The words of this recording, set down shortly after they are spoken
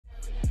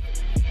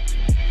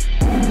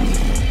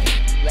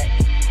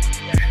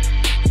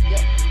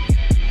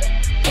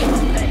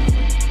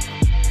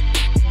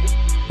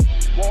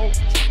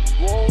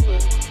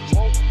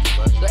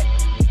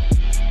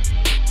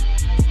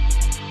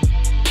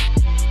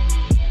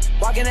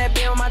Walking that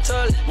bit with my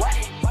toilet.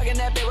 Walking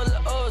that bit with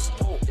the O's.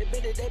 They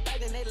bit it, they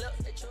back and they look,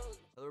 they chose.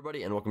 Hello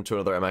everybody, and welcome to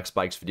another MX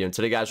Bikes video. And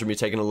today, guys, we're going to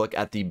be taking a look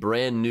at the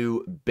brand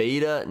new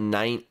Beta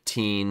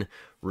 19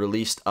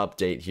 released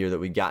update here that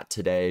we got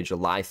today,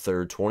 July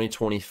 3rd,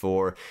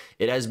 2024.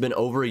 It has been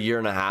over a year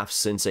and a half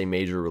since a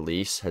major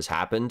release has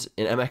happened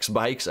in MX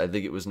Bikes. I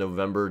think it was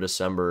November,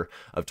 December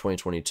of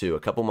 2022, a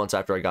couple months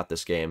after I got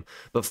this game.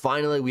 But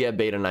finally, we have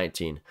Beta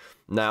 19.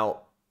 Now,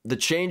 the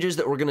changes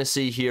that we're going to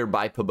see here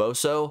by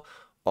Puboso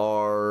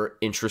are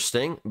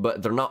interesting,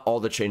 but they're not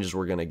all the changes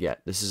we're going to get.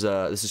 This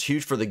is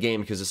huge for the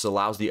game because this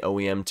allows the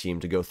OEM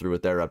team to go through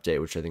with their update,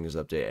 which I think is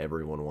the update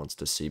everyone wants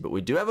to see. But we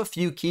do have a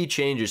few key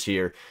changes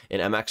here in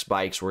MX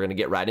Bikes. We're going to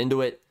get right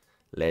into it.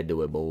 Let's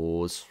do it,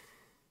 boys.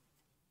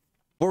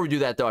 Before we do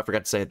that, though, I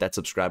forgot to say hit that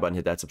subscribe button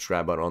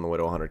on the way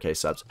to 100K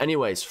subs.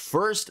 Anyways,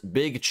 first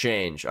big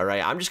change, all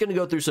right? I'm just going to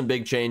go through some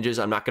big changes.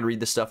 I'm not going to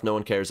read the stuff no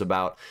one cares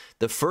about.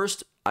 The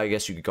first, I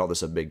guess you could call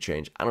this a big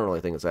change. I don't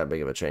really think it's that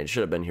big of a change.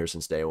 Should have been here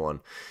since day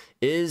one.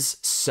 Is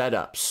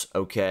setups,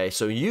 okay?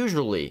 So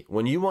usually,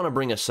 when you want to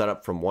bring a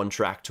setup from one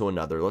track to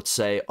another, let's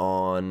say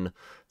on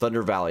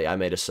Thunder Valley, I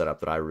made a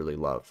setup that I really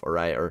love, all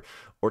right? Or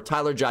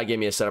Tyler Jai gave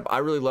me a setup. I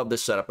really love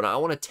this setup, and I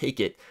want to take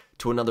it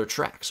to another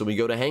track. So we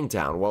go to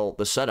Hangtown. Well,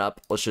 the setup,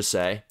 let's just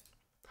say,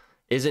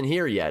 isn't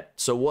here yet.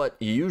 So what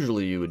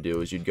usually you would do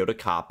is you'd go to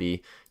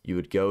copy, you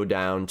would go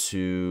down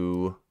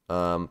to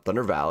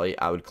Thunder Valley,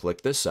 I would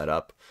click this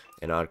setup,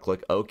 and I would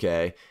click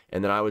OK,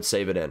 and then I would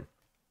save it in.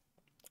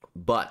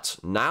 But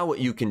now what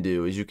you can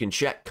do is you can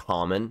check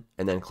common,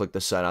 and then click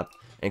the setup,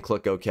 and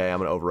click OK. I'm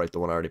going to overwrite the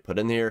one I already put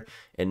in here.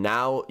 And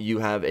now you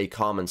have a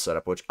common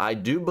setup, which I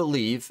do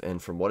believe, and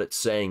from what it's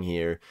saying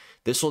here,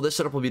 this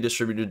setup will be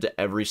distributed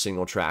to every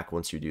single track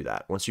once you do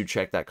that. Once you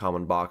check that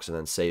common box and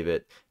then save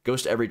it, it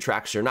goes to every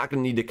track, so you're not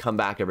going to need to come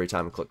back every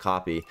time and click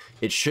copy.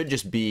 It should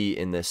just be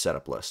in this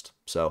setup list.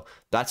 So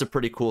that's a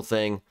pretty cool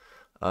thing.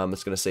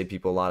 It's going to save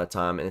people a lot of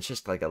time, and it's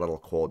just like a little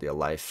quality of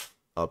life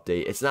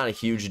update. It's not a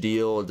huge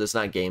deal. It's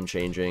not game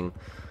changing,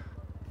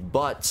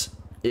 but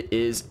it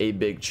is a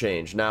big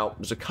change. Now,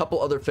 there's a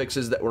couple other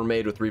fixes that were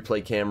made with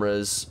replay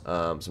cameras,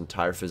 some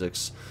tire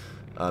physics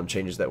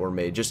changes that were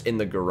made just in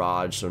the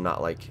garage, so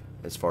not like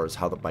as far as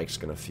how the bike's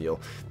going to feel.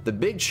 The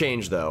big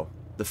change, though,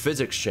 the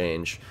physics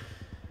change,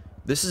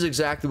 this is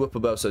exactly what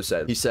Puboso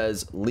said. He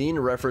says, lean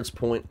reference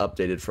point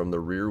updated from the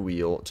rear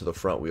wheel to the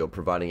front wheel,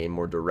 providing a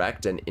more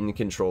direct and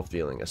in-control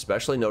feeling,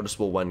 especially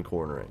noticeable when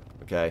cornering,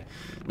 okay?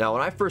 Now,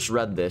 when I first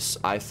read this,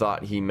 I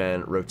thought he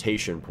meant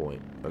rotation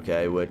point,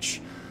 okay?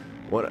 Which,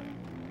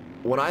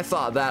 when I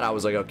thought that, I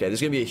was like, okay, this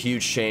is going to be a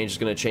huge change. It's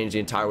going to change the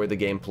entire way the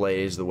game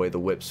plays, the way the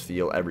whips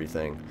feel,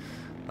 everything.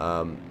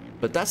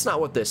 But that's not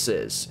what this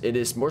is. It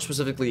is more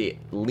specifically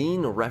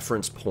lean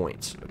reference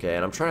point, okay?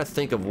 And I'm trying to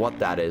think of what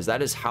that is.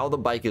 That is how the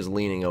bike is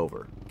leaning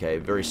over, okay?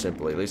 Very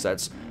simply. At least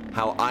that's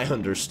how I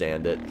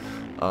understand it.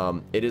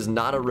 It is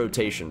not a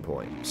rotation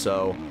point.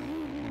 So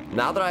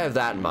now that I have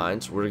that in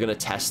mind, we're going to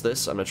test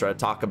this. I'm going to try to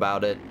talk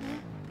about it,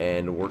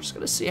 and we're just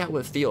going to see how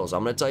it feels.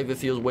 I'm going to tell you if it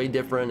feels way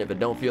different, if it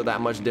don't feel that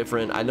much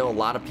different. I know a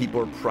lot of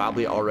people are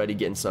probably already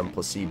getting some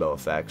placebo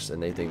effects,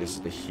 and they think this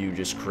is the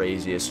hugest,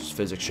 craziest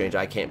physics change.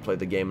 I can't play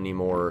the game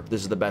anymore.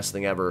 This is the best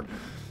thing ever.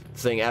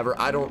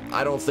 I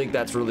don't think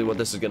that's really what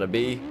this is going to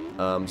be.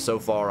 So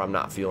far, I'm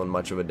not feeling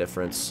much of a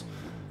difference.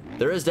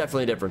 There is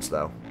definitely a difference,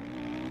 though.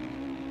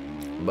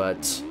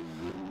 But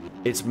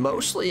it's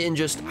mostly in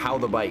just how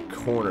the bike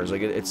corners.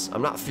 Like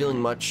I'm not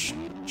feeling much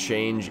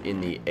change in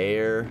the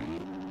air.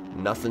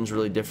 Nothing's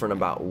really different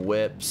about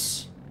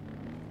whips.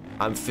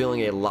 I'm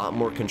feeling a lot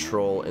more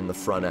control in the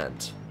front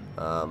end.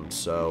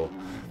 So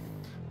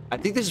I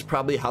think this is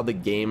probably how the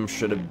game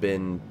should have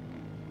been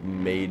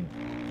made,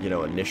 you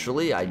know,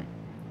 initially. I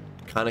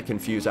kind of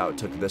confused how it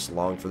took this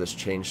long for this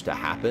change to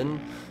happen,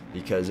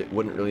 because it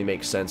wouldn't really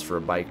make sense for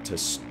a bike to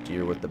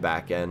steer with the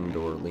back end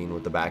or lean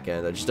with the back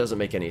end. That just doesn't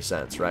make any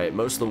sense, right?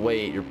 Most of the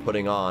weight you're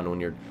putting on when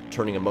you're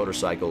turning a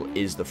motorcycle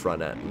is the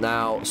front end.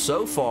 Now,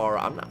 so far,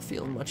 I'm not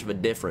feeling much of a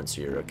difference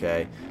here,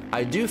 okay?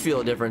 I do feel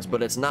a difference,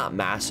 but it's not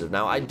massive.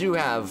 Now, I do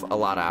have a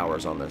lot of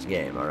hours on this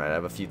game, all right? I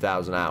have a few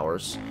thousand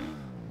hours.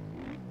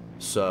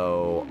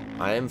 So,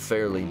 I am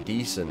fairly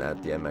decent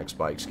at the MX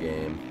Bikes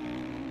game.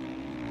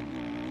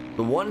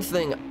 The one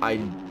thing I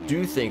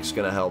do think is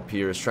going to help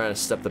here is trying to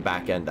step the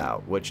back end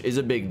out, which is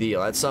a big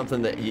deal. That's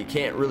something that you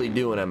can't really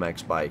do in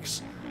MX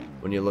Bikes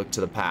when you look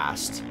to the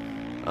past.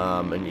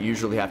 And you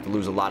usually have to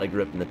lose a lot of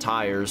grip in the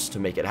tires to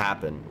make it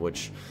happen,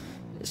 which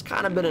has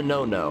kind of been a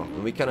no-no.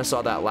 And we kind of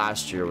saw that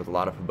last year with a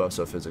lot of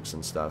Puboso physics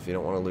and stuff. You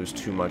don't want to lose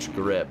too much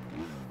grip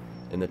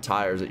in the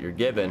tires that you're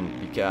given,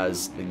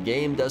 because the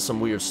game does some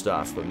weird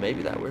stuff, but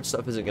maybe that weird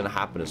stuff isn't going to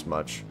happen as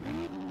much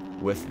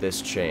with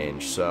this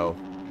change. So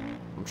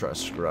I'm trying to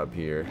scrub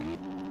here.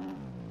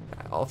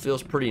 All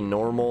feels pretty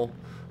normal.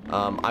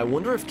 I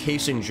wonder if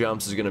casing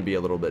jumps is going to be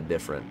a little bit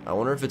different. I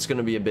wonder if it's going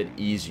to be a bit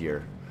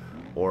easier.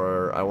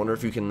 Or I wonder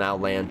if you can now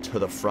land to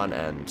the front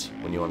end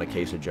when you want to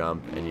case a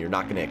jump, and you're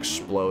not going to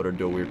explode or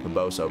do a weird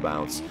Puboso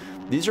bounce.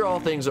 These are all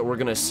things that we're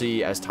going to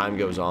see as time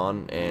goes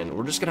on, and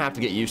we're just going to have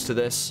to get used to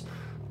this.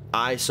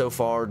 I so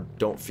far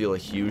don't feel a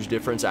huge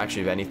difference.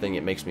 Actually, if anything,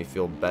 it makes me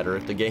feel better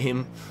at the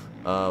game.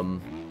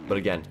 But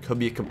again, could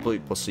be a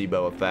complete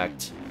placebo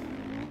effect.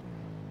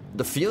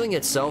 The feeling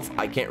itself,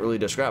 I can't really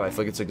describe. I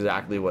feel like it's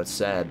exactly what's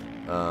said.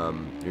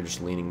 You're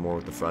just leaning more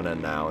with the front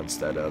end now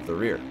instead of the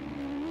rear,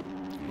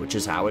 which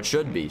is how it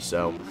should be.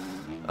 So,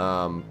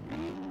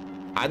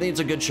 I think it's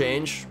a good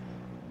change.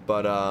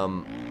 But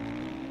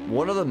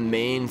one of the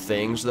main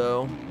things,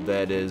 though,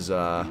 that is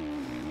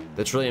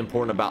that's really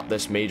important about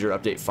this major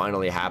update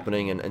finally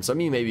happening, and some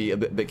of you may be a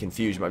bit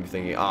confused. You might be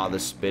thinking, ah,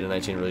 this beta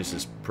 19 release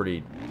is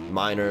pretty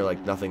minor,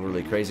 like nothing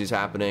really crazy is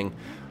happening.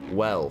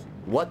 Well,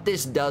 what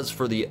this does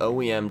for the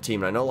OEM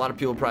team, and I know a lot of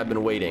people have probably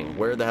been waiting.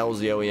 Where the hell is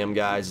the OEM,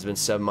 guys? It's been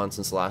 7 months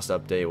since the last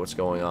update. What's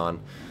going on?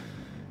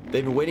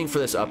 They've been waiting for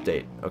this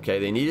update, okay?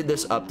 They needed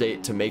this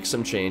update to make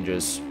some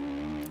changes,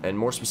 and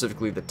more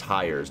specifically, the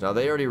tires. Now,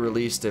 they already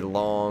released a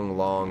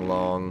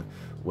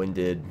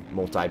long-winded,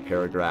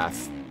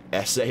 multi-paragraph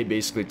essay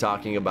basically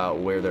talking about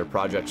where their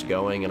project's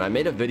going, and I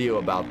made a video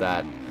about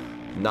that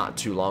not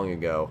too long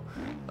ago.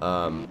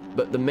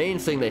 But the main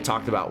thing they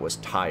talked about was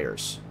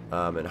tires.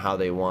 And how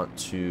they want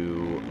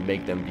to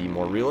make them be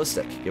more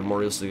realistic, give more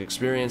realistic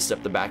experience,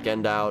 step the back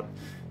end out.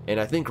 And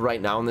I think right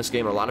now in this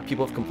game, a lot of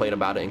people have complained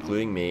about it,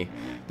 including me.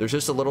 There's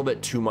just a little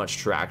bit too much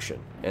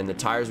traction, and the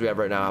tires we have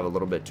right now have a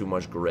little bit too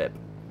much grip,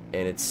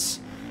 and it's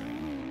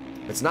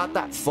not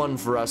that fun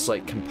for us,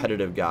 like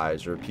competitive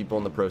guys or people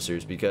in the Pro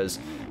Series, because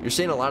you're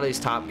seeing a lot of these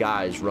top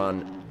guys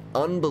run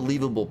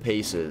unbelievable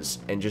paces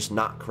and just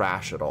not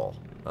crash at all.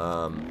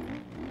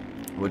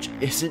 Which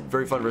isn't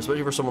very fun,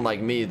 especially for someone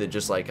like me that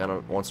just like kind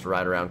of wants to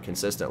ride around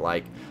consistent.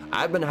 Like,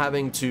 I've been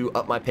having to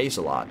up my pace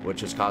a lot,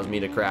 which has caused me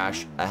to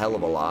crash a hell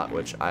of a lot,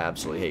 which I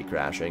absolutely hate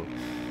crashing.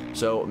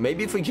 So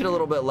maybe if we get a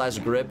little bit less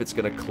grip, it's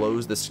going to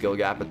close the skill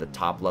gap at the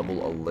top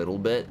level a little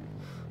bit,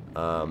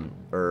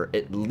 or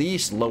at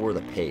least lower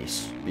the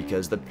pace,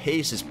 because the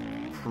pace is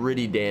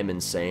pretty damn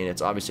insane.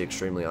 It's obviously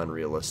extremely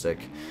unrealistic,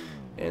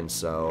 and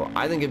so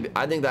I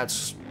think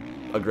that's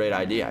a great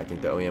idea. I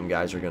think the OEM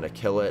guys are going to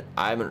kill it.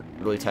 I haven't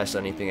really tested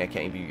anything. I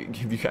can't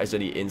give you guys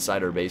any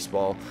insider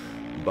baseball,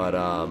 but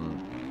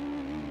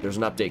there's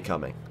an update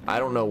coming. I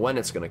don't know when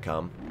it's going to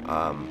come.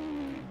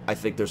 I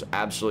think there's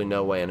absolutely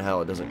no way in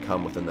hell it doesn't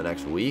come within the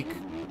next week,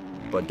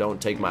 but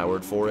don't take my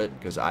word for it,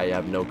 because I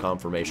have no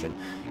confirmation.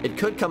 It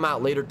could come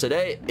out later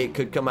today. It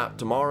could come out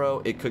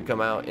tomorrow. It could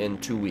come out in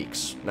 2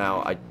 weeks.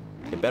 Now, it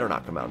better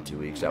not come out in 2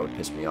 weeks. That would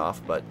piss me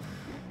off, but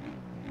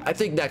I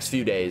think next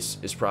few days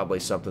is probably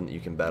something that you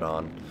can bet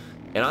on,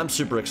 and I'm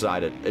super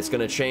excited. It's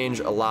going to change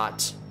a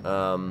lot.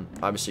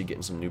 Obviously,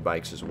 getting some new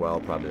bikes as well,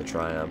 probably the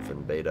Triumph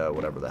and Beta,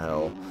 whatever the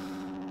hell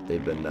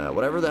they've been,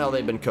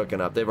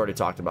 cooking up. They've already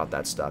talked about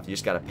that stuff. You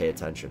just got to pay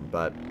attention.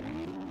 But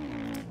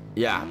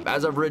yeah,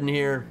 as I've ridden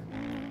here,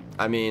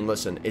 I mean,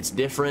 listen, it's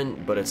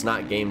different, but it's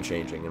not game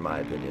changing in my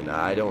opinion.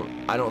 I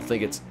don't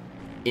think it's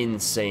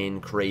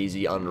insane,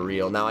 crazy,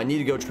 unreal. Now I need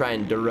to go try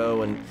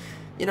enduro and,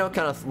 you know,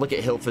 kind of look at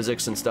hill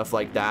physics and stuff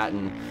like that,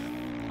 and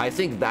I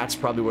think that's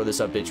probably where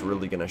this update's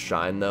really going to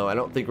shine, though. I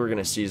don't think we're going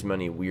to see as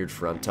many weird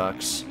front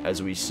tucks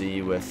as we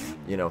see with,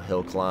 you know,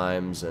 hill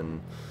climbs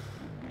and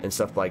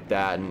stuff like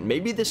that, and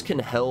maybe this can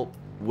help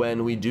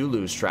when we do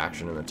lose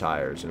traction in the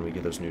tires and we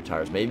get those new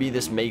tires. Maybe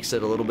this makes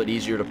it a little bit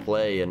easier to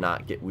play and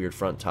not get weird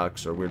front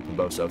tucks or weird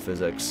Poboso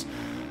physics.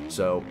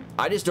 So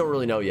I just don't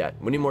really know yet.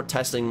 We need more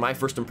testing. My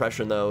first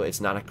impression, though,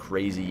 it's not a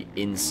crazy,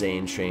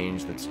 insane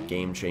change that's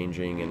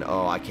game-changing and,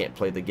 oh, I can't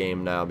play the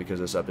game now because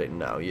of this update.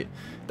 No,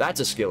 that's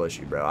a skill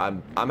issue, bro.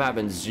 I'm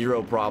having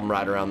zero problem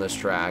right around this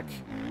track,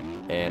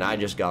 and I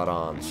just got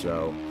on.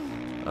 So,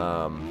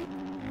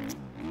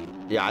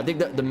 yeah, I think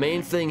that the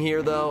main thing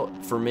here, though,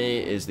 for me,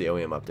 is the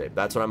OEM update.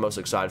 That's what I'm most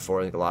excited for.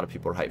 I think a lot of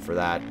people are hyped for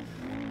that.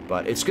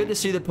 But it's good to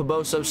see that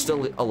Poboso's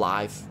still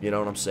alive, you know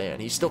what I'm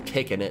saying? He's still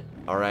kicking it,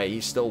 all right?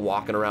 He's still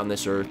walking around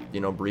this earth, you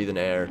know, breathing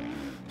air.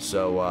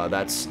 So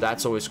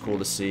that's always cool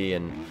to see.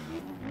 And,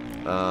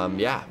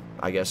 yeah,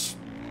 I guess,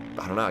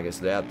 I don't know, I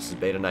guess, yeah, this is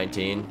Beta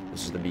 19.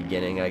 This is the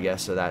beginning, I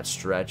guess, of that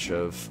stretch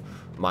of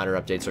minor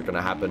updates that are going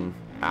to happen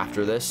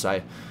after this.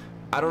 I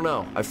don't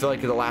know. I feel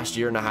like in the last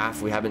year and a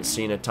half, we haven't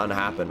seen a ton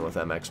happen with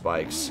MX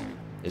bikes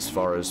as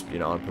far as, you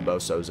know, on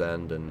Poboso's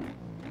end, and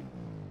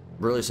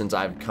really since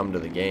I've come to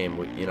the game.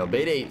 You know,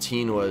 Beta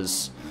 18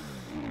 was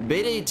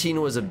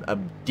a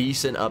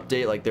decent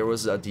update. Like, there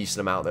was a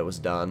decent amount that was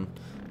done.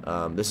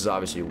 This is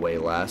obviously way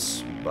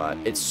less, but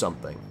it's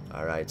something.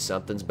 All right,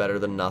 something's better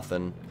than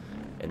nothing,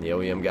 and the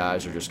OEM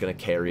guys are just gonna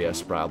carry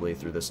us probably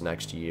through this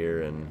next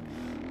year. And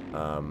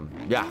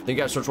yeah, thank you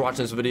guys so much for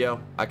watching this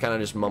video. I kind of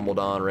just mumbled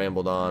on,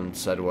 rambled on,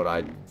 said what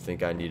I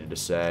think I needed to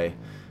say.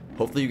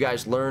 Hopefully you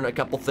guys learn a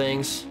couple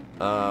things.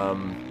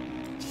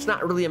 It's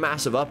not really a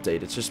massive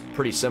update. It's just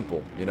pretty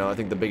simple. You know, I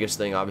think the biggest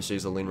thing, obviously,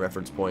 is the lean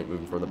reference point,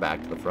 moving from the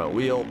back to the front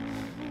wheel.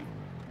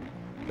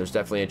 There's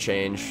definitely a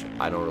change.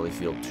 I don't really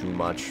feel too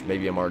much.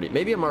 Maybe I'm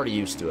already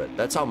used to it.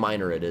 That's how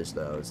minor it is,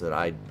 though, is that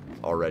I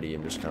already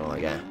am just kind of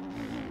like, eh.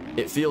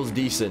 It feels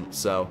decent.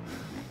 So,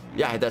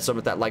 yeah, hit that sub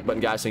with that like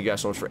button, guys. Thank you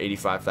guys so much for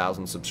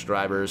 85,000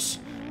 subscribers.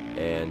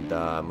 And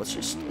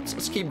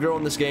let's keep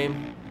growing this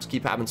game. Let's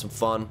keep having some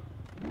fun.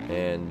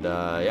 And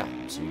yeah,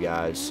 see you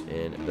guys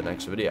in the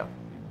next video.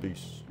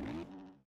 Peace.